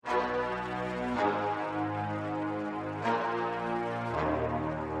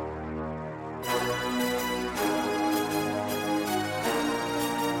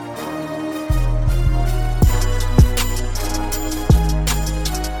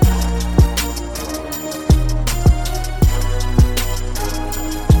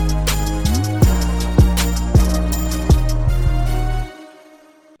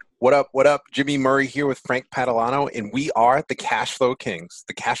What up? What up? Jimmy Murray here with Frank Padalano, and we are the Cash Flow Kings.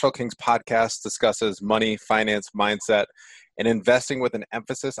 The Cash Flow Kings podcast discusses money, finance, mindset, and investing with an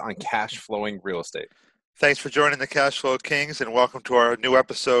emphasis on cash flowing real estate. Thanks for joining the Cash Flow Kings, and welcome to our new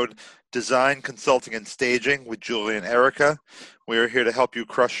episode, Design, Consulting, and Staging with Julie and Erica. We are here to help you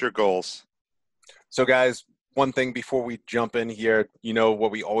crush your goals. So guys, one thing before we jump in here, you know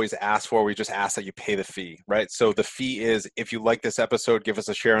what we always ask for, we just ask that you pay the fee, right? So the fee is, if you like this episode, give us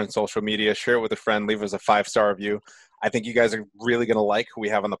a share on social media, share it with a friend, leave us a 5-star review. I think you guys are really going to like who we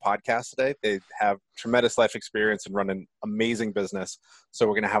have on the podcast today. They have tremendous life experience and run an amazing business. So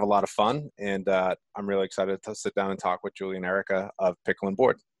we're going to have a lot of fun. And I'm really excited to sit down and talk with Julie and Erica of Pickle and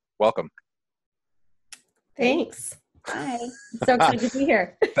Board. Welcome. Thanks. Hi. So excited to be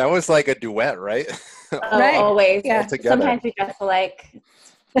here. That was like a duet, right? Right. Always. Yeah. Sometimes we dress alike.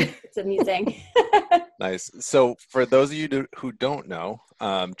 It's amusing. Nice. So for those of you who don't know,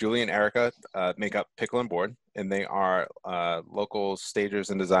 Julie and Erica make up Pickle and Board, and they are local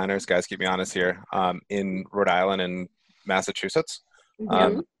stagers and designers, guys, keep me honest here, in Rhode Island and Massachusetts.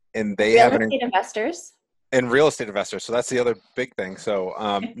 Mm-hmm. And they Real have estate investors. And real estate investors. So that's the other big thing. So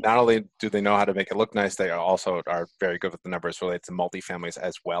not only do they know how to make it look nice, they also are very good with the numbers related to multifamilies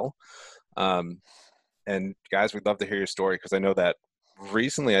as well. And guys, we'd love to hear your story, because I know that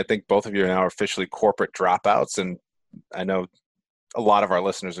recently, I think both of you are now officially corporate dropouts. And I know a lot of our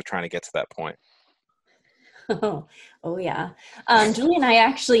listeners are trying to get to that point. Oh yeah. Julie and I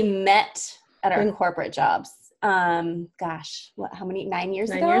actually met at our corporate jobs. How many? 9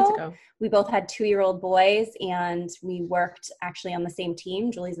 years ago? 9 years ago. We both had 2-year-old boys, and we worked actually on the same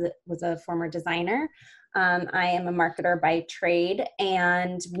team. Julie was a former designer. I am a marketer by trade,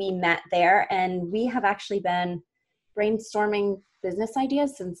 and we met there, and we have actually been brainstorming business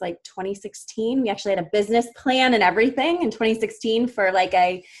ideas since like 2016. We actually had a business plan and everything in 2016 for like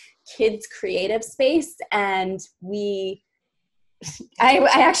a kids creative space. And I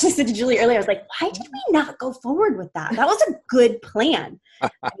actually said to Julie earlier, I was like, why did we not go forward with that? That was a good plan.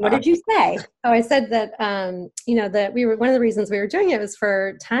 What did you say? Oh, I said that, that one of the reasons we were doing it was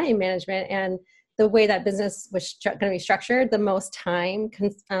for time management, and the way that business was going to be structured, the most time,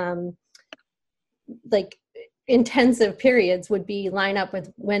 intensive periods would be line up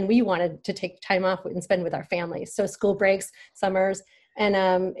with when we wanted to take time off and spend with our families. So school breaks, summers, and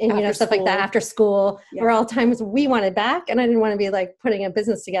stuff like that after school were all times we wanted back. And I didn't want to be like putting a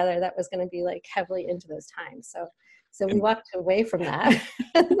business together that was going to be like heavily into those times. So we walked away from that.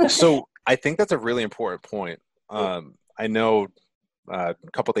 So I think that's a really important point. I know a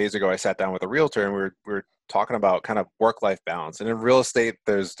couple of days ago, I sat down with a realtor, and we were talking about kind of work-life balance. And in real estate,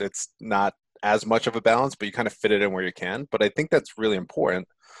 it's not as much of a balance, but you kind of fit it in where you can. But I think that's really important,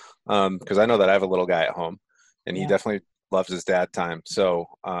 because I know that I have a little guy at home, and he definitely loves his dad time. So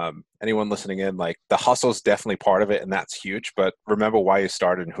anyone listening in, like, the hustle is definitely part of it, and that's huge. But remember why you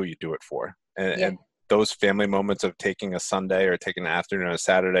started and who you do it for. And those family moments of taking a Sunday or taking an afternoon or a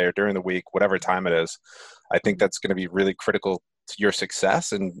Saturday or during the week, whatever time it is, I think that's going to be really critical to your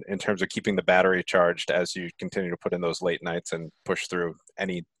success and in terms of keeping the battery charged as you continue to put in those late nights and push through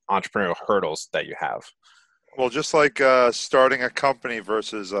any entrepreneurial hurdles that you have. Well, just like starting a company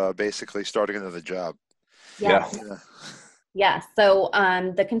versus basically starting another job. Yeah. So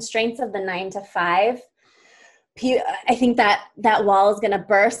the constraints of the 9 to 5, I think that wall is going to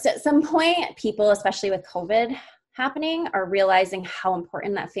burst at some point. People, especially with COVID happening, are realizing how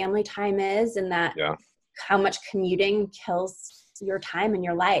important that family time is, and that how much commuting kills your time and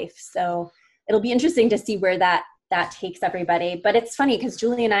your life. So it'll be interesting to see where that takes everybody. But it's funny because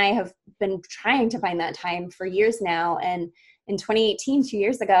Julie and I have been trying to find that time for years now. And in 2018, 2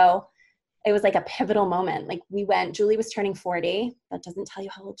 years ago, it was like a pivotal moment. Like Julie was turning 40. That doesn't tell you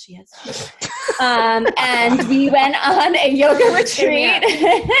how old she is. And we went on a yoga retreat.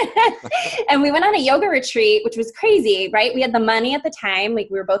 And we went on a yoga retreat, which was crazy, right? We had the money at the time. Like,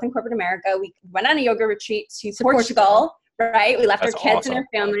 we were both in corporate America. We went on a yoga retreat to Portugal, right? We left our kids and our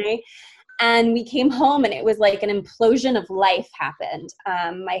family. And we came home, and it was like an implosion of life happened.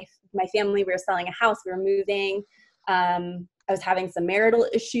 My family, we were selling a house. We were moving. I was having some marital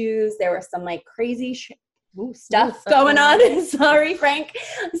issues. There was some like crazy stuff going on. Sorry, Frank.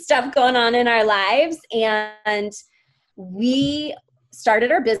 Stuff going on in our lives. And we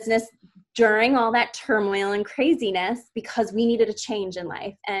started our business during all that turmoil and craziness because we needed a change in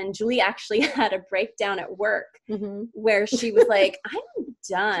life. And Julie actually had a breakdown at work where she was like, I'm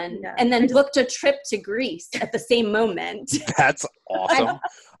done. Yeah. And then booked a trip to Greece at the same moment. That's awesome.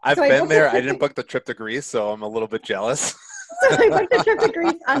 I've been there. I didn't book the trip to Greece, so I'm a little bit jealous. So I booked a trip to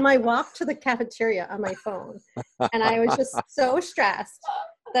Greece on my walk to the cafeteria on my phone. And I was just so stressed.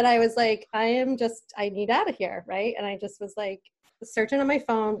 that I was like, I need out of here, right? And I just was like searching on my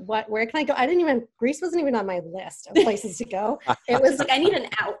phone, where can I go? Greece wasn't even on my list of places to go. It was like, I need an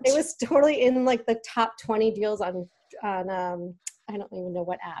out. It was totally in like the top 20 deals on I don't even know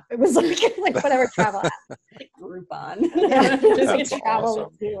what app. It was like whatever travel app. Like Groupon. Yeah, just That's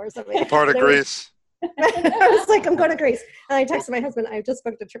travel awesome. or something. Part of Greece. I was like, I'm going to Greece. And I texted my husband, I just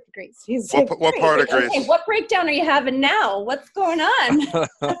booked a trip to Greece. He's like, What part of Greece? Okay, what breakdown are you having now? What's going on?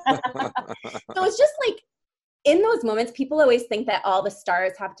 So it's just like, in those moments, people always think that all the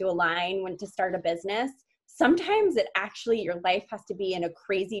stars have to align when to start a business. Sometimes it actually, your life has to be in a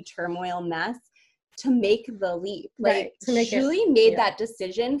crazy turmoil mess to make the leap. Like Julie made that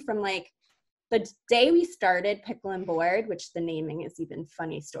decision from like the day we started Pickle and Board, which the naming is even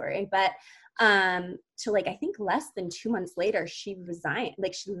funny story, but to like, I think less than 2 months later, she resigned,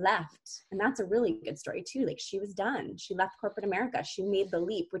 like she left. And that's a really good story too. Like she was done. She left corporate America. She made the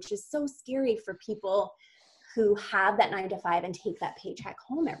leap, which is so scary for people who have that 9 to 5 and take that paycheck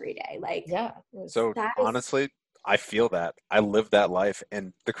home every day. Like, yeah. So honestly, I feel that. I live that life.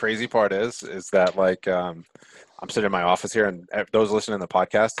 And the crazy part is that like, I'm sitting in my office here, and those listening to the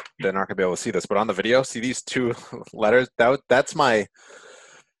podcast, they're not gonna be able to see this, but on the video, see these 2 letters? That's my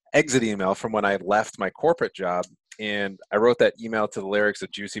exit email from when I left my corporate job. And I wrote that email to the lyrics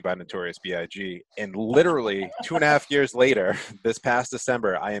of Juicy by Notorious B.I.G. And literally 2.5 years later, this past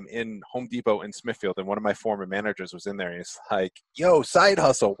December, I am in Home Depot in Smithfield, and one of my former managers was in there. And he's like, yo, side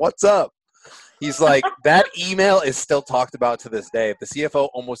hustle, what's up? He's like, that email is still talked about to this day. The CFO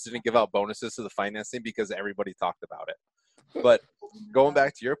almost didn't give out bonuses to the finance team because everybody talked about it. But going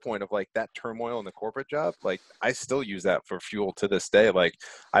back to your point of like that turmoil in the corporate job, like I still use that for fuel to this day. Like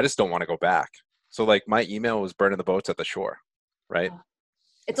I just don't want to go back. So like my email was burning the boats at the shore, right?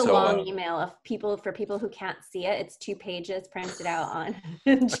 It's a long email for people who can't see it. It's 2 pages printed out on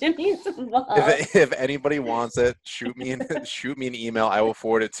Jimmy's wall. If anybody wants it, shoot me an email. I will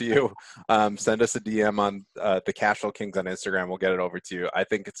forward it to you. Send us a DM on the Cashflow Kings on Instagram. We'll get it over to you. I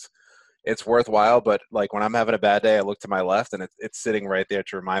think it's worthwhile, but like when I'm having a bad day, I look to my left and it's sitting right there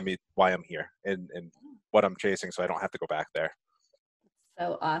to remind me why I'm here and what I'm chasing, so I don't have to go back there.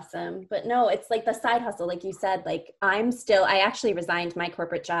 So awesome. But no, it's like the side hustle, like you said. Like I actually resigned my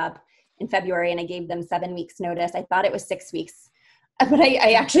corporate job in February, and I gave them 7 weeks notice. I thought it was 6 weeks, but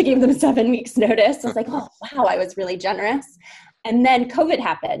I actually gave them 7 weeks notice. I was like, oh wow, I was really generous. And then COVID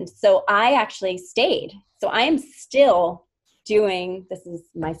happened, so I actually stayed. So I am still doing, this is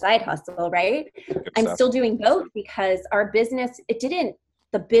my side hustle, right? I'm still doing both because our business,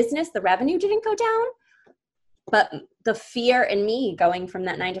 the revenue didn't go down, but the fear in me going from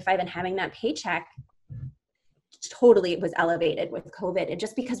that 9 to 5 and having that paycheck totally was elevated with COVID. And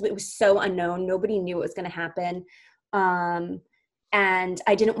just because it was so unknown, nobody knew what was going to happen. And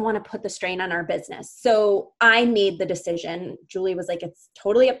I didn't want to put the strain on our business. So I made the decision. Julie was like, it's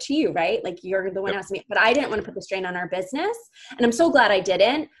totally up to you, right? Like you're the one who has to make, but I didn't want to put the strain on our business. And I'm so glad I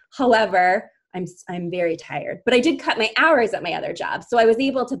didn't. However, I'm very tired, but I did cut my hours at my other job. So I was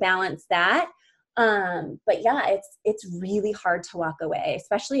able to balance that. But yeah, it's really hard to walk away,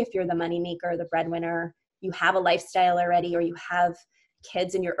 especially if you're the moneymaker, the breadwinner, you have a lifestyle already, or you have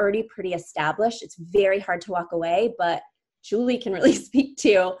kids and you're already pretty established. It's very hard to walk away, but Julie can really speak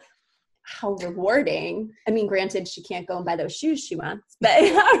to how rewarding. I mean, granted, she can't go and buy those shoes she wants, but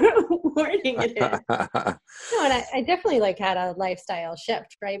how rewarding it is. No, and I definitely like had a lifestyle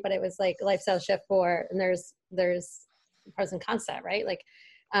shift, right? But it was like a lifestyle shift and there's pros and cons to that, right? Like,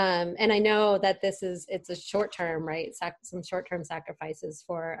 and I know that it's a short term, right? Some short term sacrifices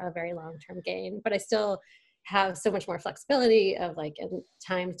for a very long term gain, but I still have so much more flexibility of like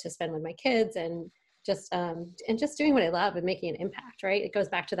time to spend with my kids and just doing what I love and making an impact, right? It goes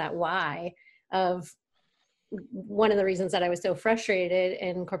back to that why of one of the reasons that I was so frustrated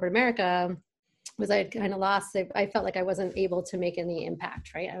in corporate America was I kind of lost it. I felt like I wasn't able to make any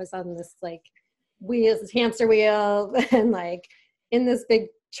impact, right? I was on this like hamster wheel and like in this big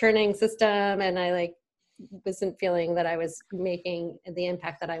churning system, and I like wasn't feeling that I was making the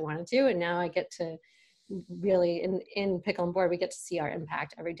impact that I wanted to. And now I get to really in Pickle and Board, we get to see our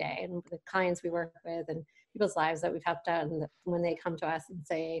impact every day, and the clients we work with and people's lives that we've helped out, and when they come to us and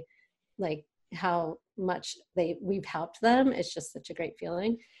say like how much we've helped them, it's just such a great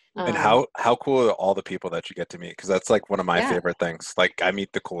feeling. And how cool are all the people that you get to meet? Because that's like one of my favorite things. Like I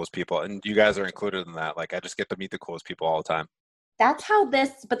meet the coolest people, and you guys are included in that. Like I just get to meet the coolest people all the time. That's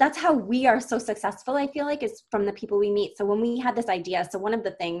how we are so successful, I feel like, is from the people we meet. So when we had this idea, so one of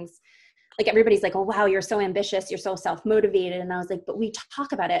the things, like everybody's like, oh, wow, you're so ambitious, you're so self-motivated. And I was like, but we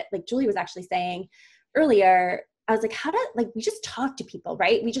talk about it. Like Julie was actually saying earlier, I was like, we just talk to people,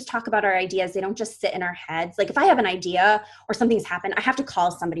 right? We just talk about our ideas. They don't just sit in our heads. Like if I have an idea or something's happened, I have to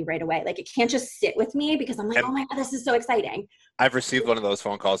call somebody right away. Like it can't just sit with me because I'm like, oh my God, this is so exciting. I've received one of those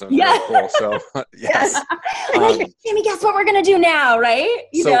phone calls. And really cool. So yes. Like, Jamie, guess what we're going to do now, right?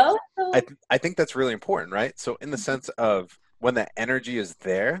 You know? I think that's really important, right? So in the sense of when the energy is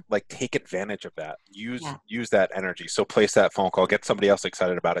there, like take advantage of that. Use that energy. So place that phone call, get somebody else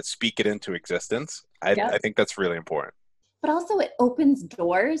excited about it, speak it into existence. I think that's really important. But also it opens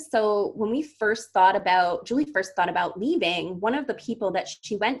doors. So when Julie first thought about leaving, one of the people that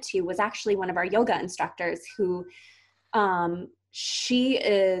she went to was actually one of our yoga instructors who, her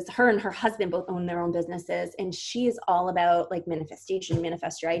and her husband both own their own businesses, and she is all about like manifestation,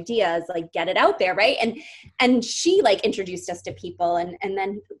 manifest your ideas, like get it out there, right? And she like introduced us to people, and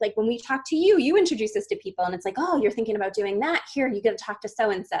then like when we talked to you introduced us to people, and it's like, oh, you're thinking about doing that, here you got to talk to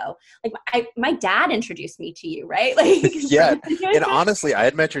so and so. Like my dad introduced me to you, right? Like yeah. And honestly, I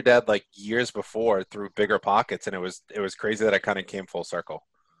had met your dad like years before through Bigger Pockets, and it was crazy that I kind of came full circle.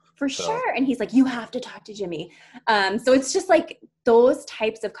 For sure. And he's like, you have to talk to Jimmy. So it's just like those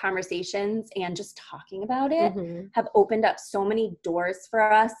types of conversations and just talking about it have opened up so many doors for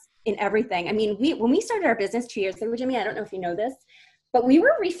us in everything. I mean, when we started our business 2 years ago, Jimmy, I don't know if you know this, but we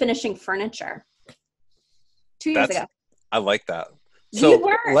were refinishing furniture 2 years ago. I like that. So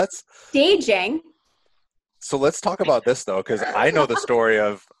let's staging. So let's talk about this though, because I know the story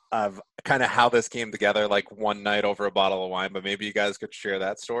of kind of how this came together, like one night over a bottle of wine, but maybe you guys could share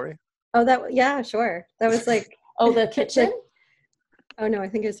that story. Oh, yeah, sure. That was like, the kitchen. Oh no, I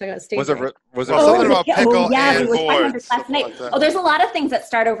think it was talking about staging. Was it something about pickle and we boards? Last night. Like there's a lot of things that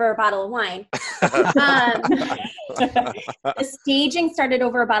start over a bottle of wine. The staging started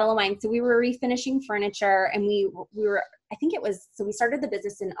over a bottle of wine. So we were refinishing furniture, and we were, I think it was, so we started the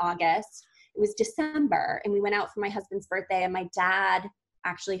business in August. It was December, and we went out for my husband's birthday, and my dad,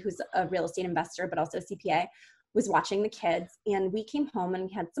 actually, who's a real estate investor, but also a CPA, was watching the kids, and we came home and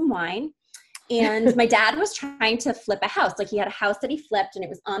we had some wine, and my dad was trying to flip a house. Like he had a house that he flipped and it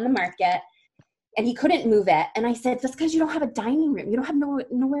was on the market and he couldn't move it. And I said, that's because you don't have a dining room. You don't have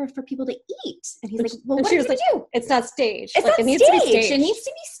nowhere for people to eat. And he's like, well, what do you do? It's not staged. It's not staged. It needs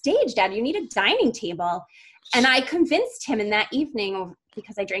to be staged, Dad. You need a dining table. And I convinced him in that evening,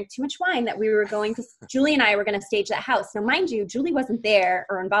 because I drank too much wine, that we were going to, Julie and I were going to stage that house. Now, mind you, Julie wasn't there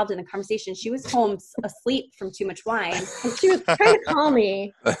or involved in the conversation. She was home asleep from too much wine. And she was trying to call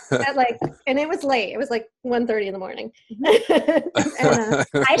me and it was late. It was like 1:30 in the morning. She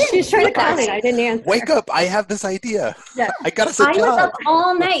was trying to call me. I didn't answer. Wake up. I have this idea. Yeah. I got us a job. I was up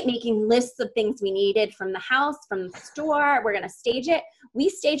all night making lists of things we needed from the house, from the store. We're going to stage it. We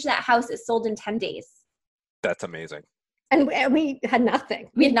staged that house. It sold in 10 days. That's amazing. And we had nothing.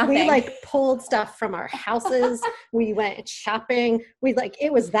 We like pulled stuff from our houses. We went shopping.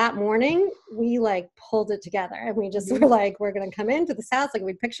 It was that morning, we like pulled it together, and we just were like, we're going to come into this house. Like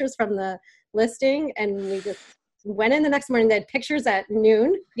we had pictures from the listing, and we just went in the next morning. They had pictures at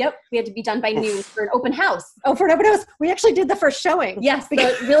noon. Yep. We had to be done by noon for an open house. Oh, for an open house. We actually did the first showing. Yes.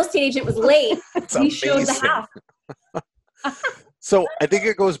 The real estate agent was late. We showed the house. So I think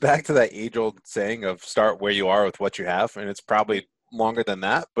it goes back to that age-old saying of start where you are with what you have, and it's probably longer than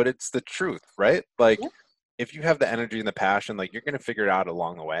that, but it's the truth, right? Like if you have the energy and the passion, like you're going to figure it out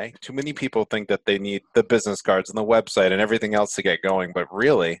along the way. Too many people think that they need the business cards and the website and everything else to get going, but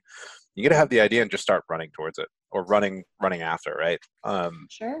really you got to have the idea and just start running towards it, or running after, right?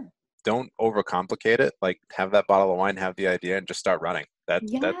 Sure. Don't overcomplicate it. Like have that bottle of wine, have the idea, and just start running.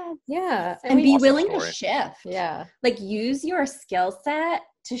 Yeah. And be willing to shift. Yeah. Like use your skill set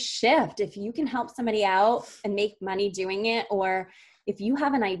to shift. If you can help somebody out and make money doing it, or if you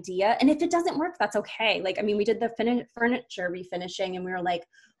have an idea, and if it doesn't work, that's okay. Like, I mean, we did the furniture refinishing, and we were like,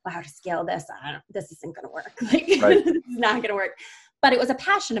 wow, to scale this, this isn't going to work. Like, right. This is not going to work. But it was a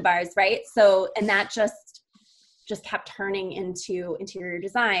passion of ours, right? So, and that just kept turning into interior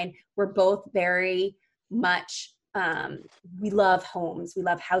design. We're both very much, we love homes, we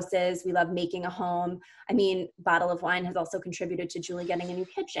love houses, we love making a home. I mean, bottle of wine has also contributed to Julie getting a new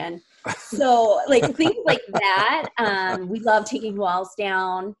kitchen. So like things like that. We love taking walls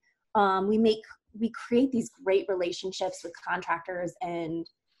down. We create these great relationships with contractors and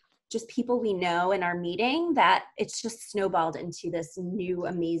just people we know in our meeting, that it's just snowballed into this new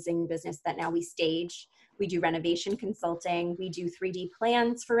amazing business that now we stage. We do renovation consulting. We do 3D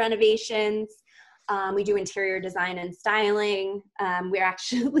plans for renovations. We do interior design and styling. We're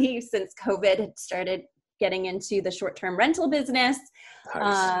actually, since COVID, had started getting into the short-term rental business.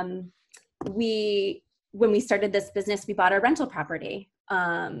 Nice. When we started this business, we bought a rental property.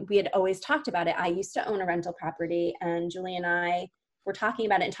 we had always talked about it. I used to own a rental property, and Julie and I were talking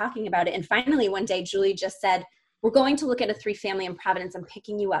about it. And finally one day, Julie just said, we're going to look at a 3-family in Providence. I'm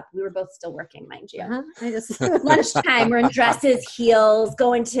picking you up. We were both still working, mind you. I just Lunchtime, we're in dresses, heels,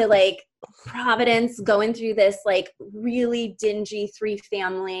 going to like Providence, going through this like really dingy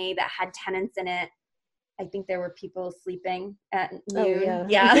 3-family that had tenants in it. I think there were people sleeping at noon.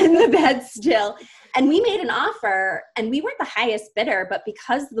 Yeah, in the bed still. And we made an offer, and we weren't the highest bidder, but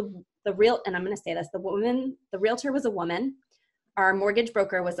because the and I'm going to say this, the realtor was a woman, our mortgage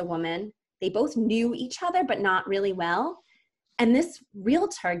broker was a woman. They both knew each other, but not really well. And this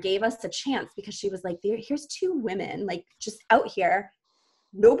realtor gave us a chance because she was like, here's 2 women, like just out here.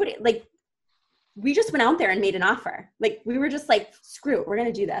 Nobody, like, we just went out there and made an offer. Like, we were just like, screw it, we're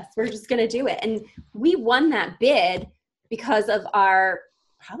going to do this. We're just going to do it. And we won that bid because of our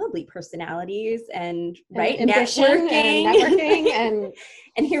probably personalities and networking.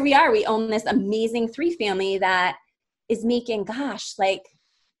 And here we are. We own this amazing 3-family that is making, like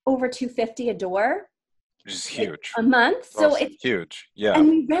over $250 a door. Which is huge. A month. So it's huge. Yeah.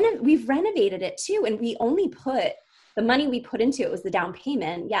 And we've renovated it too. And we only put the money we put into it was the down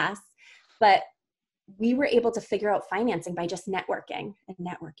payment. Yes. But we were able to figure out financing by just networking.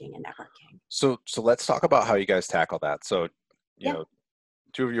 So let's talk about how you guys tackle that. So, you know,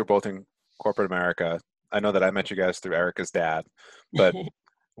 2 of you are both in corporate America. I know that I met you guys through Erica's dad, but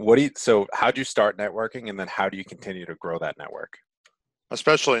so how'd you start networking, and then how do you continue to grow that network?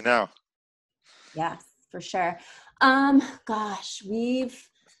 Especially now. Yes, for sure. We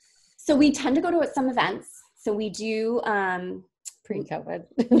tend to go to some events. So we do, pre-COVID.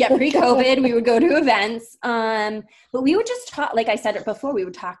 Pre-COVID, we would go to events. But we would just talk, like I said it before, we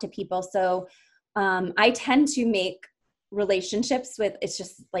would talk to people. So I tend to make relationships with, it's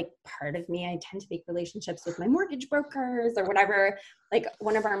just like part of me. I tend to make relationships with my mortgage brokers or whatever. Like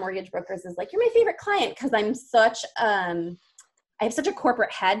one of our mortgage brokers is like, you're my favorite client. Cause I'm I have such a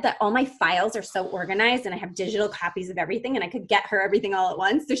corporate head that all my files are so organized, and I have digital copies of everything, and I could get her everything all at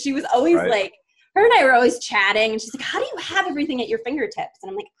once. So she was always like, her and I were always chatting, and she's like, how do you have everything at your fingertips?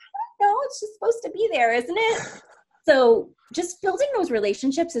 And I'm like, I don't know. It's just supposed to be there, isn't it? So just building those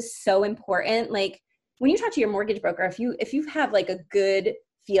relationships is so important. Like when you talk to your mortgage broker, if you have like a good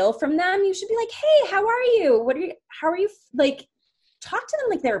feel from them, you should be like, hey, how are you? How are you? Like talk to them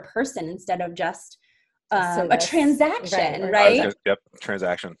like they're a person instead of just a transaction, right? Yep,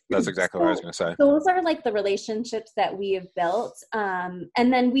 transaction. That's exactly what I was going to say. Those are like the relationships that we have built. And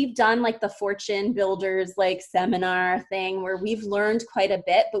then we've done like the Fortune Builders like seminar thing where we've learned quite a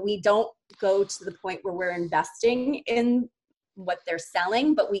bit, but we don't go to the point where we're investing in what they're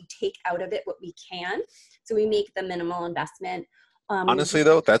selling, but we take out of it what we can. So we make the minimal investment. Honestly,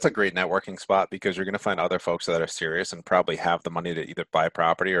 though, that's a great networking spot because you're going to find other folks that are serious and probably have the money to either buy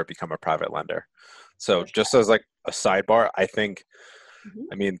property or become a private lender. So just as like a sidebar, I think,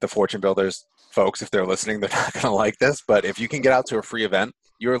 I mean, the Fortune Builders folks, if they're listening, they're not going to like this, but if you can get out to a free event,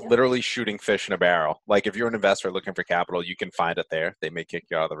 you're literally shooting fish in a barrel. Like if you're an investor looking for capital, you can find it there. They may kick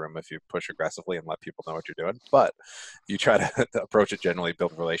you out of the room if you push aggressively and let people know what you're doing. But if you try to approach it generally,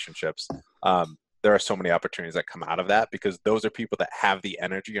 build relationships, there are so many opportunities that come out of that because those are people that have the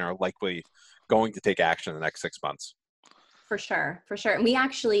energy and are likely going to take action in the next 6 months. For sure. And we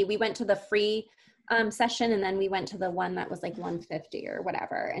went to the free session, and then we went to the one that was like $150 or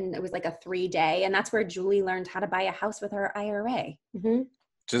whatever, and it was like a 3-day, and that's where Julie learned how to buy a house with her IRA, which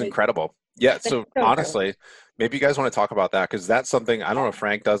is incredible. Yeah. So honestly, maybe you guys want to talk about that because that's something I don't know if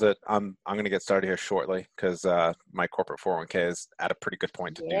Frank does it. I'm going to get started here shortly because my corporate 401k is at a pretty good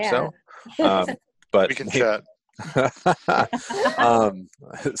point to do so. But we can chat.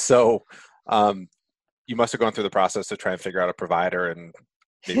 You must have gone through the process to try and figure out a provider, and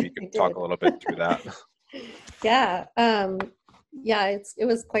maybe you can talk a little bit through that. Yeah. It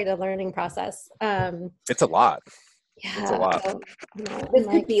was quite a learning process. It's a lot. Yeah. It's a lot. This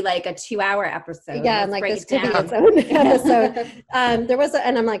could be like a 2-hour episode. Yeah. And like this could be its own episode. There was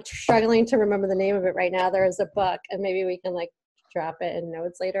and I'm like struggling to remember the name of it right now. There is a book, and maybe we can like drop it in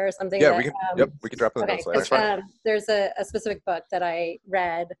notes later or something. Yeah, we can drop it in notes later. That's fine. There's a specific book that I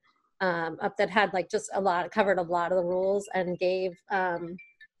read up that had like just covered a lot of the rules and gave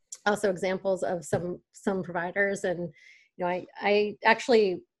also examples of some providers. And I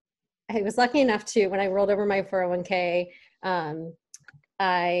was lucky enough to, when I rolled over my 401k,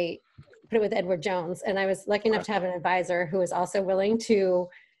 I put it with Edward Jones, and I was lucky enough to have an advisor who was also willing to,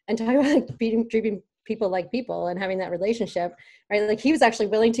 and talk about like treating people like people and having that relationship, right? Like he was actually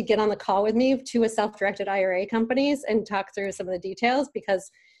willing to get on the call with me to a self-directed IRA companies and talk through some of the details because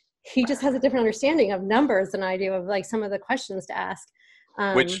he just has a different understanding of numbers than I do, of like some of the questions to ask.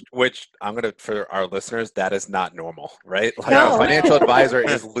 Which I'm gonna, for our listeners, that is not normal, right? Like No. a financial advisor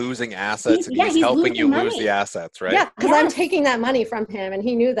is losing assets, and he's helping you lose the assets, right? Yeah, because I'm taking that money from him, and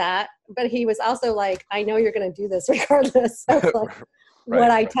he knew that. But he was also like, I know you're going to do this regardless of like,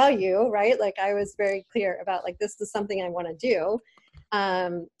 what I tell you, right? Like I was very clear about like, this is something I want to do.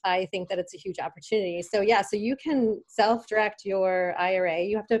 I think that it's a huge opportunity. So yeah, so you can self-direct your IRA.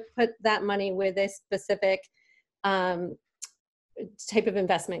 You have to put that money with a specific type of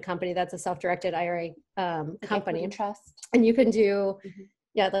investment company that's a self-directed IRA company. Trust. And you can do,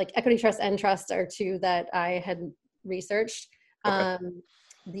 like equity trust and trust are two that I had researched. Okay.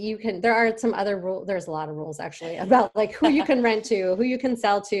 There are some other rules. There's a lot of rules actually about like who you can rent to, who you can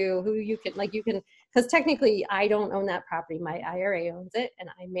sell to, who you can, because technically I don't own that property. My IRA owns it and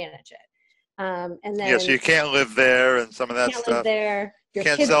I manage it. And then so you can't live there and some of that can't stuff. live there. Your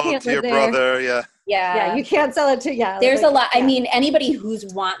Can't kids sell can't it to your live there. brother. Yeah. Yeah. You can't sell it to, There's a lot. I mean, anybody who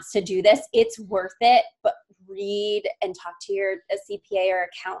wants to do this, it's worth it, but read and talk to your CPA or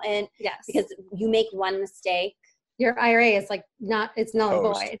accountant. Yes. Because you make one mistake. Your IRA is like it's null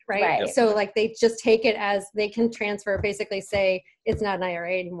and void, right? So like they just take it as they can transfer, basically say it's not an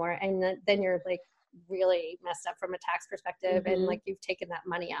IRA anymore. And then you're like really messed up from a tax perspective. And like you've taken that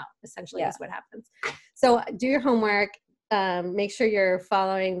money out, essentially is what happens. So do your homework, make sure you're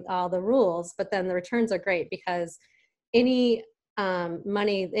following all the rules, but then the returns are great because any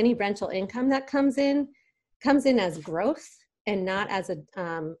money, any rental income that comes in as growth and not as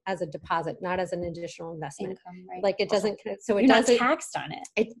a deposit, not as an additional investment. Income, right? Like it doesn't, so it You're doesn't, not taxed on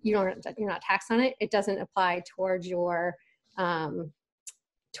it. You're not taxed on it. It doesn't apply towards your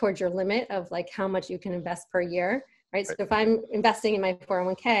limit of like how much you can invest per year, right? So if I'm investing in my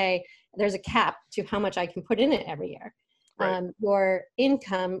 401k, there's a cap to how much I can put in it every year. Your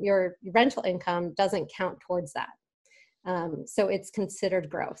income, your rental income doesn't count towards that. So it's considered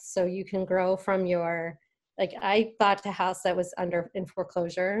growth. So you can grow from like I bought a house that was in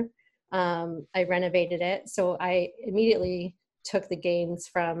foreclosure. I renovated it. So I immediately took the gains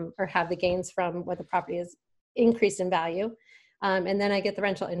from what the property is increased in value. And then I get the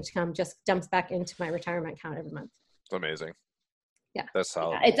rental income just dumps back into my retirement account every month. It's amazing. Yeah. That's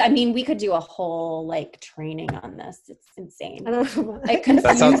solid. I mean, we could do a whole like training on this. It's insane. It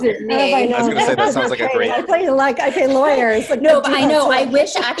confuses me. I was going to say, that sounds like a great. I pay lawyers. Like, no, but I know. I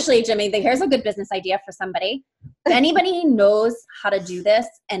wish actually, Jimmy, here's a good business idea for somebody. If anybody knows how to do this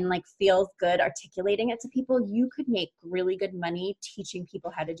and like feels good articulating it to people, you could make really good money teaching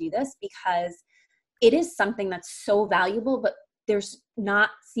people how to do this because it is something that's so valuable, but there's not,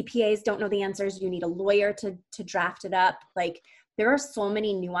 CPAs don't know the answers. You need a lawyer to draft it up. Like there are so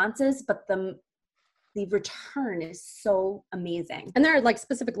many nuances, but the return is so amazing. And there are like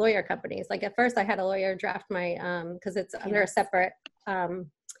specific lawyer companies. Like at first I had a lawyer draft my, cause it's under a separate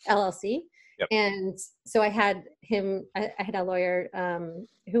LLC. Yep. And so I had a lawyer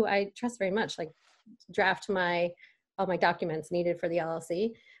who I trust very much, like draft all my documents needed for the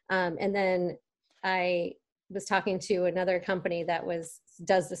LLC. And then I was talking to another company that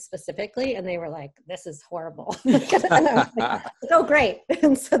does this specifically, and they were like, "This is horrible." And I was like, "Oh, great!"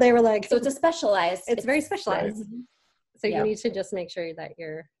 And so they were like, "So it's it's very specialized." Right. So you need to just make sure that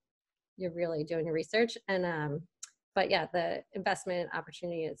you're really doing your research. And but yeah, the investment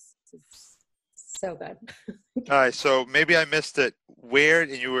opportunity is so good. All right, so maybe I missed it. Where,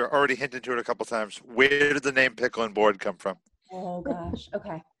 and you were already hinting to it a couple times, where did the name Pickle and Board come from? Oh gosh,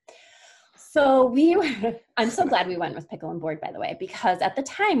 okay. So I'm so glad we went with Pickle and Board, by the way, because at the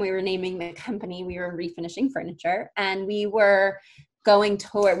time we were naming the company, we were refinishing furniture, and we were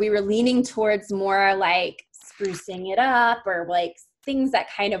leaning towards more like sprucing it up or like things that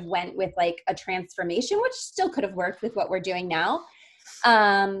kind of went with like a transformation, which still could have worked with what we're doing now.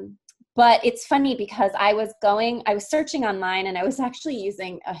 But it's funny because I was searching online and I was actually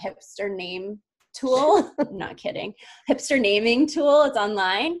using a hipster name tool. I'm not kidding. Hipster naming tool. It's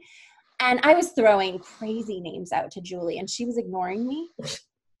online. And I was throwing crazy names out to Julie and she was ignoring me.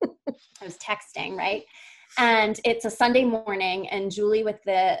 I was texting, right? And it's a Sunday morning and Julie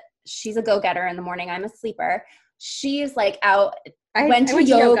she's a go-getter in the morning. I'm a sleeper. She's like out, went to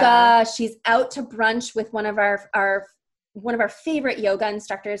yoga. She's out to brunch with one of our favorite yoga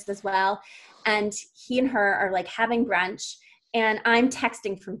instructors as well. And he and her are like having brunch and I'm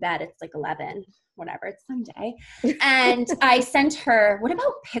texting from bed. It's like 11, whatever, it's Sunday. And I sent her, what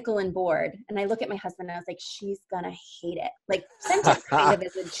about Pickle and Board? And I look at my husband and I was like, she's gonna hate it. Like sent it kind of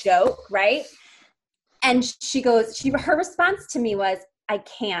as a joke, right? And she goes, her response to me was, I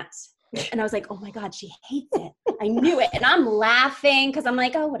can't. And I was like, oh my God, she hates it. I knew it. And I'm laughing because I'm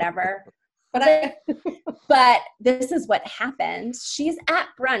like, oh, whatever. But this is what happened. She's at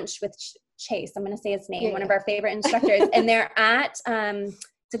brunch with Chase. I'm going to say his name, one of our favorite instructors. And they're at,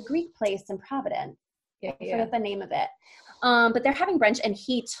 it's a Greek place in Providence. I forget the name of it. But they're having brunch, and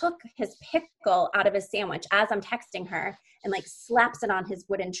he took his pickle out of his sandwich as I'm texting her and like slaps it on his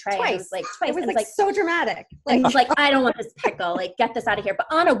wooden tray. Twice. It was like twice. It was like so dramatic. And he's like, I don't want this pickle. Like, get this out of here. But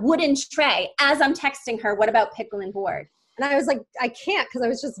on a wooden tray, as I'm texting her, what about pickle and board? And I was like, I can't, because I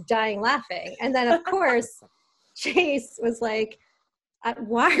was just dying laughing. And then, of course, Chase was like,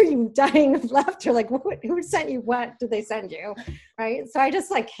 why are you dying of laughter? Like, who sent you? What did they send you? Right? So I just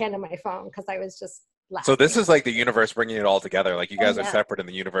like handed my phone because I was just laughing. So this is like the universe bringing it all together. Like you guys are separate, and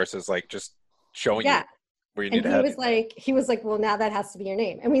the universe is like just showing you where you need to head. He was like, well, now that has to be your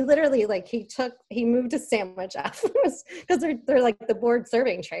name. And we literally like, he moved a sandwich afterwards because they're like the board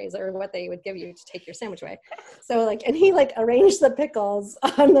serving trays or what they would give you to take your sandwich away. So like, and he like arranged the pickles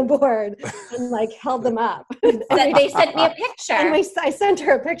on the board and like held them up. They sent me a picture. And I sent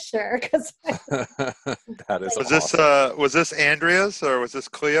her a picture because that is awesome. Was this Andrea's or was this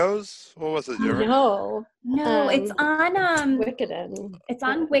Cleo's? What was it? No, it's on Wickeden. It's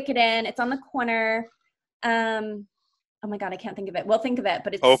on Wickeden. It's on the corner. Oh my God, I can't think of it. We'll think of it,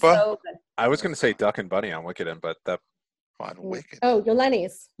 but it's Opa? so good. I was going to say Duck and Bunny on Wickeden, but that on Wicked. Oh,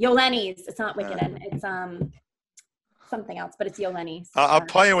 Yolenni's. It's not Wickeden. It's something else, but it's Yolenni's. I'm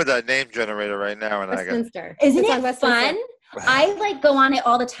playing with that name generator right now, and Westminster. Isn't it fun? I like go on it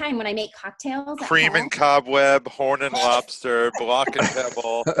all the time when I make cocktails. Cream and Cobweb, Horn and Lobster, Block and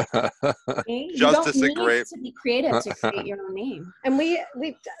Pebble, Justice and Grape. To be creative to create your own name. And we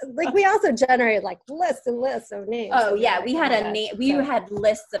also generated like lists and lists of names. Oh yeah, we had a name. We had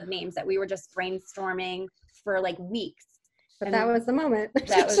lists of names that we were just brainstorming for like weeks. But that was the moment.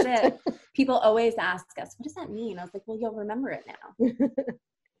 That was it. People always ask us, "What does that mean?" I was like, "Well, you'll remember it now."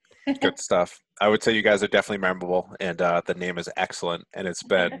 Good stuff. I would say you guys are definitely memorable, and the name is excellent, and it's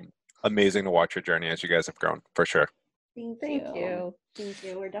been amazing to watch your journey as you guys have grown, for sure. Thank you.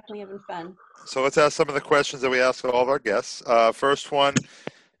 We're definitely having fun. So let's ask some of the questions that we ask all of our guests. First one,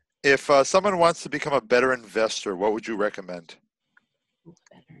 if someone wants to become a better investor, what would you recommend?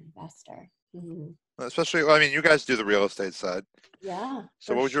 Better investor. Mm-hmm. Especially, I mean, you guys do the real estate side. Yeah.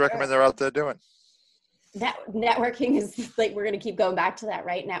 So what would you recommend they're out there doing? Networking is like, we're going to keep going back to that,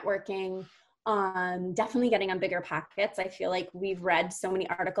 right? Networking, definitely getting on bigger pockets. I feel like we've read so many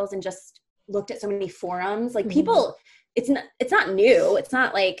articles and just looked at so many forums. Like people, it's not new. It's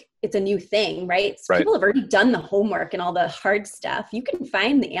not like it's a new thing, right? So people have already done the homework and all the hard stuff. You can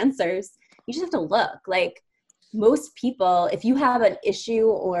find the answers. You just have to look. Like most people, if you have an issue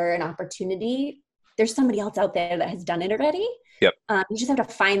or an opportunity, there's somebody else out there that has done it already. Yep. You just have to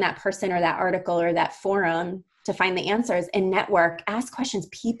find that person or that article or that forum to find the answers and network, ask questions.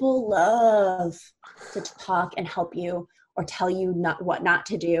 People love to talk and help you or tell you what not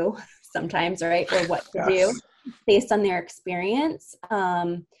to do sometimes, right? Or what to do based on their experience.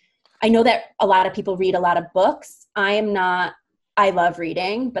 I know that a lot of people read a lot of books. I love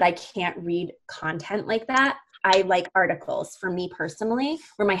reading, but I can't read content like that. I like articles for me personally,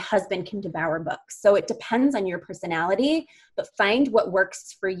 where my husband can devour books. So it depends on your personality, but find what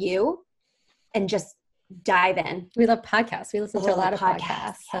works for you and just dive in. We love podcasts. We listen to a lot of podcasts.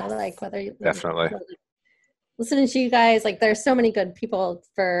 Yes. So like whether you definitely listening to you guys, like there's so many good people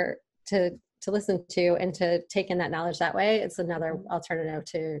to listen to and to take in that knowledge that way. It's another alternative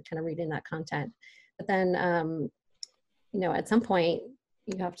to kind of reading that content. But then, at some point,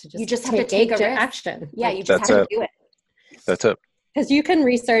 you have to take action. Yeah, you just have to do it. That's it. Because you can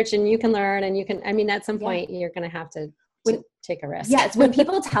research and you can learn and you can, at some point you're going to have to take a risk. Yes. When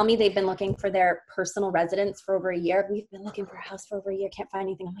people tell me they've been looking for their personal residence for over a year, we've been looking for a house for over a year, can't find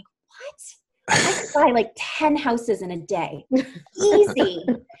anything. I'm like, what? I could buy like 10 houses in a day. Easy.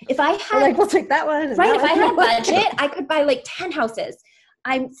 If I had, we'll take that one. Right. If I had a budget, I could buy like 10 houses.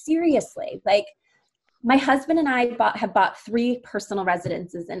 I'm seriously like, my husband and I have bought 3 personal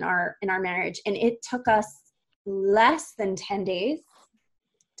residences in our marriage, and it took us less than 10 days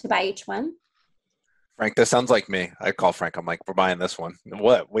to buy each one. Frank, this sounds like me. I call Frank. I'm like, we're buying this one.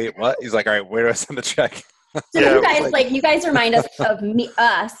 What? Wait, what? He's like, all right, where do I send the check? So you guys remind us of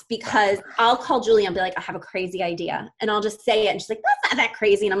us because I'll call Julie and be like, I have a crazy idea, and I'll just say it, and she's like, that's not that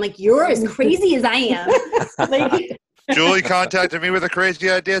crazy, and I'm like, you're as crazy as I am. Julie contacted me with a crazy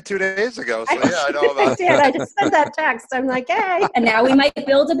idea 2 days ago. So yeah, I know about that. I just sent that text. I'm like, hey. And now we might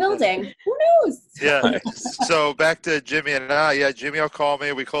build a building. Who knows? Yeah. So back to Jimmy and I. Yeah, Jimmy will call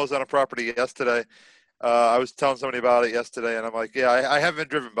me. We closed on a property yesterday. I was telling somebody about it yesterday, and I'm like, yeah, I haven't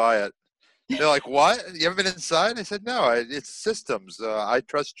driven by it. They're like, what? You haven't been inside? I said, no, it's systems. I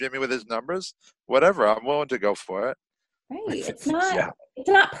trust Jimmy with his numbers. Whatever. I'm willing to go for it. Right. It's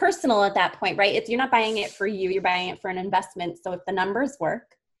not personal at that point, right? You're not buying it for you. You're buying it for an investment. So if the numbers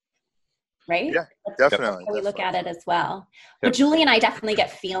work, right? Yeah, That's definitely. how we look at it as well. Yep. But Julie and I definitely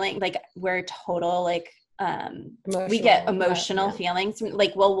get feeling like we're total, like, we get emotional feelings.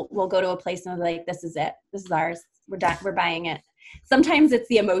 Like we'll go to a place and we're like, this is it. This is ours. We're buying it. Sometimes it's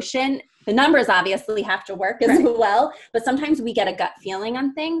the emotion. The numbers obviously have to work as well, but sometimes we get a gut feeling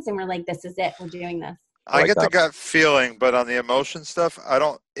on things and we're like, this is it. We're doing this. I get the gut feeling, but on the emotion stuff,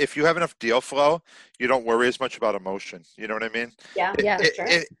 if you have enough deal flow, you don't worry as much about emotion. You know what I mean? Yeah. Sure.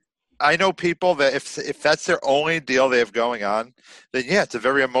 I know people that if that's their only deal they have going on, then yeah, it's a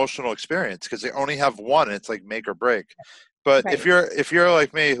very emotional experience because they only have one and it's like make or break. But if you're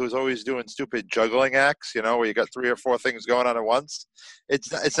like me, who's always doing stupid juggling acts, where you got 3 or 4 things going on at once,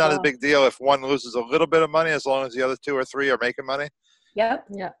 it's not a big deal if one loses a little bit of money as long as the other 2 or 3 are making money. Yep.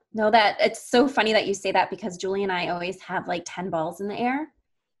 No, that it's so funny that you say that because Julie and I always have like 10 balls in the air,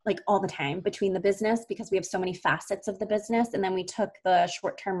 like all the time between the business because we have so many facets of the business. And then we took the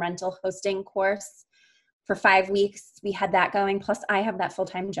short-term rental hosting course for 5 weeks. We had that going. Plus I have that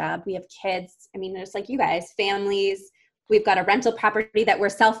full-time job. We have kids. I mean, there's like you guys, families. We've got a rental property that we're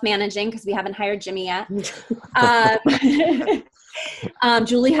self-managing because we haven't hired Jimmy yet.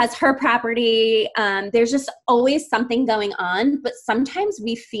 Julie has her property. There's just always something going on, but sometimes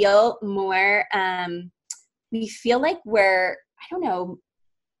we feel more, we feel like I don't know,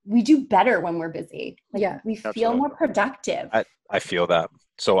 we do better when we're busy. We feel more productive. I feel that.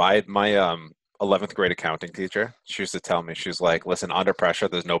 So my 11th grade accounting teacher, she used to tell me, she's like, listen, under pressure,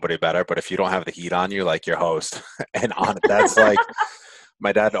 there's nobody better. But if you don't have the heat on you, like your host, and that's like,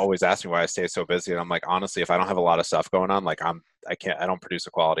 my dad always asked me why I stay so busy. And I'm like, honestly, if I don't have a lot of stuff going on, like I don't produce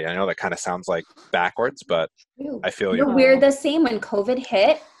a quality. I know that kind of sounds like backwards, but I feel you. We're the same. When COVID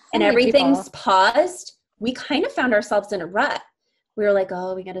hit and everything's paused, we kind of found ourselves in a rut. We were like,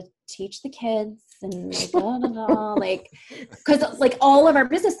 oh, we got to teach the kids and like, like, because like all of our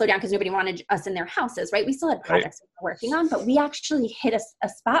business slowed down because nobody wanted us in their houses, right? We still had projects we were working on, but we actually hit a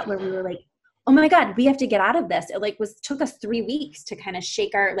spot where we were like, oh my God, we have to get out of this. It took us 3 weeks to kind of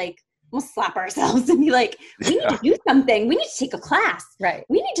shake almost slap ourselves and be like, we need to do something. We need to take a class. Right.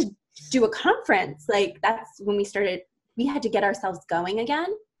 We need to do a conference. Like that's when we had to get ourselves going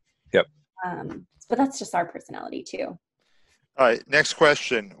again. Yep. But that's just our personality too. All right. Next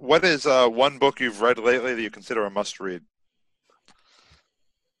question. What is one book you've read lately that you consider a must read?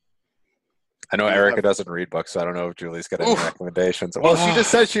 I know Erica doesn't read books, so I don't know if Julie's got any recommendations. Well, she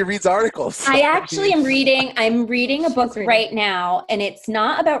just said she reads articles. So. I actually I'm reading a book right now, and it's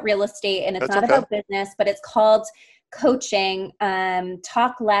not about real estate and it's not about business, but it's called Coaching,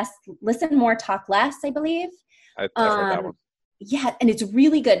 Talk Less, Listen More, Talk Less, I believe. I've heard that one. Yeah, and it's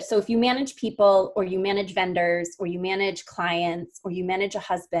really good. So if you manage people or you manage vendors or you manage clients or you manage a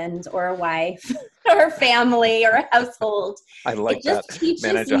husband or a wife or a family or a household, I like it just that. teaches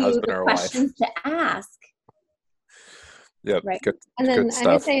Manage a husband you or the a questions to ask. Yep. Right. Good, and then good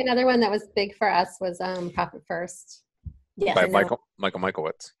I would say another one that was big for us was Profit First. Yes. By Michael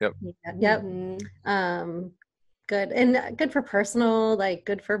Michaelowicz. Yep. Yep. Mm-hmm. Good and good for personal, like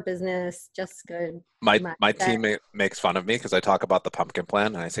good for business, just good. My teammate makes fun of me because I talk about the pumpkin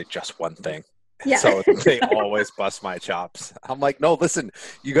plan and I say just one thing. Yeah. So they always bust my chops. I'm like, no, listen,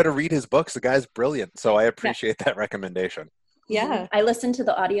 you got to read his books. The guy's brilliant. So I appreciate that recommendation. Yeah. I listened to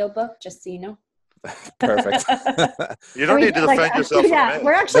the audiobook, just so you know. Perfect. You don't need to defend yourself. Yeah,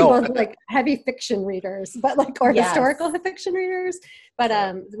 we're actually both like heavy fiction readers, but or historical fiction readers.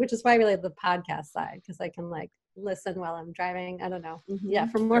 But which is why I really love the podcast side because I can listen while I'm driving. I don't know. Mm-hmm. Yeah,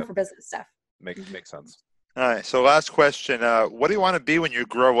 for business stuff. Makes sense. All right. So last question. What do you want to be when you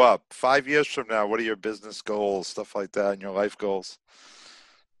grow up? 5 years from now, what are your business goals, stuff like that, and your life goals?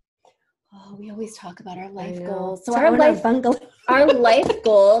 Oh, we always talk about our life goals. So our life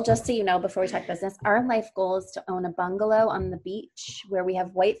goal, just so you know, before we talk business, our life goal is to own a bungalow on the beach where we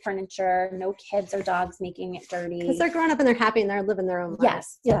have white furniture, no kids or dogs making it dirty. Because they're growing up and they're happy and they're living their own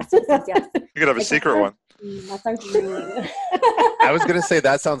lives. Yes. You could have a secret one. That's our dream. I was going to say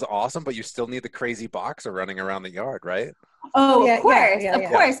that sounds awesome, but you still need the crazy boxer running around the yard, right? Oh, of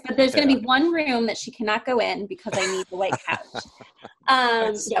course. But there's going to be one room that she cannot go in because I need the white couch.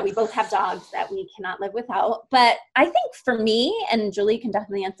 Nice. Yeah, we both have dogs that we cannot live without. But I think for me, and Julie can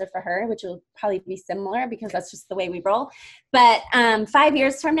definitely answer for her, which will probably be similar because that's just the way we roll. But 5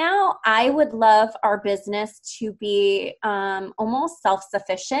 years from now, I would love our business to be almost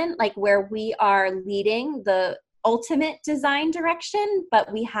self-sufficient, like where we are leading the ultimate design direction,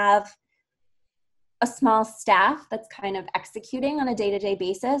 but we have a small staff that's kind of executing on a day-to-day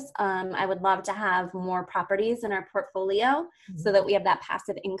basis. I would love to have more properties in our portfolio so that we have that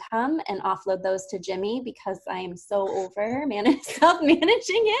passive income and offload those to Jimmy because I am so over self-managing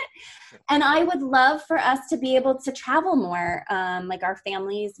it. And I would love for us to be able to travel more. Like our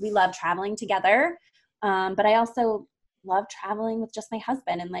families, we love traveling together. But I also love traveling with just my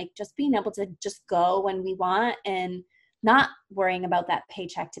husband and like just being able to just go when we want and not worrying about that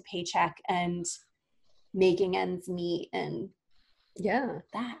paycheck to paycheck and making ends meet. And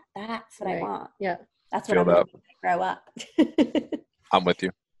that's what I want. Yeah. That's what I'm going to grow up. I'm with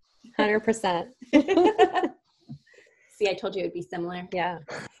you. 100%. See, I told you it would be similar. Yeah.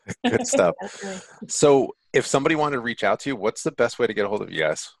 Good stuff. So if somebody wanted to reach out to you, what's the best way to get a hold of you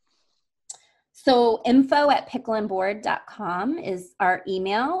guys? So info@pickleandboard.com is our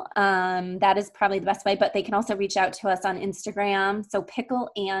email. That is probably the best way, but they can also reach out to us on Instagram. So Pickle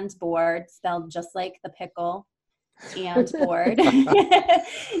and Board, spelled just like the pickle and board.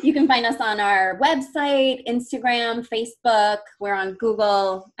 You can find us on our website, Instagram, Facebook. We're on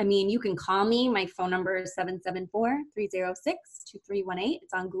Google. I mean, you can call me. My phone number is 774-306-2318.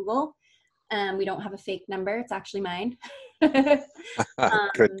 It's on Google. We don't have a fake number. It's actually mine. Good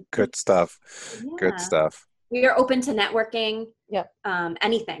stuff. Yeah. Good stuff. We are open to networking. Yep.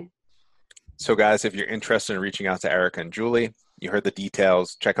 Anything. So guys, if you're interested in reaching out to Erica and Julie, you heard the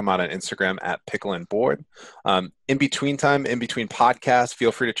details. Check them out on Instagram at Pickle and Board. In between podcasts,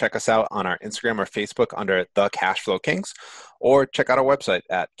 feel free to check us out on our Instagram or Facebook under The Cashflow Kings, or check out our website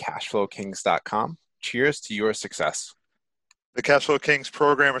at cashflowkings.com. Cheers to your success. The Cashflow Kings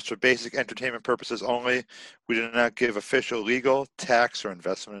program is for basic entertainment purposes only. We do not give official legal, tax, or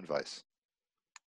investment advice.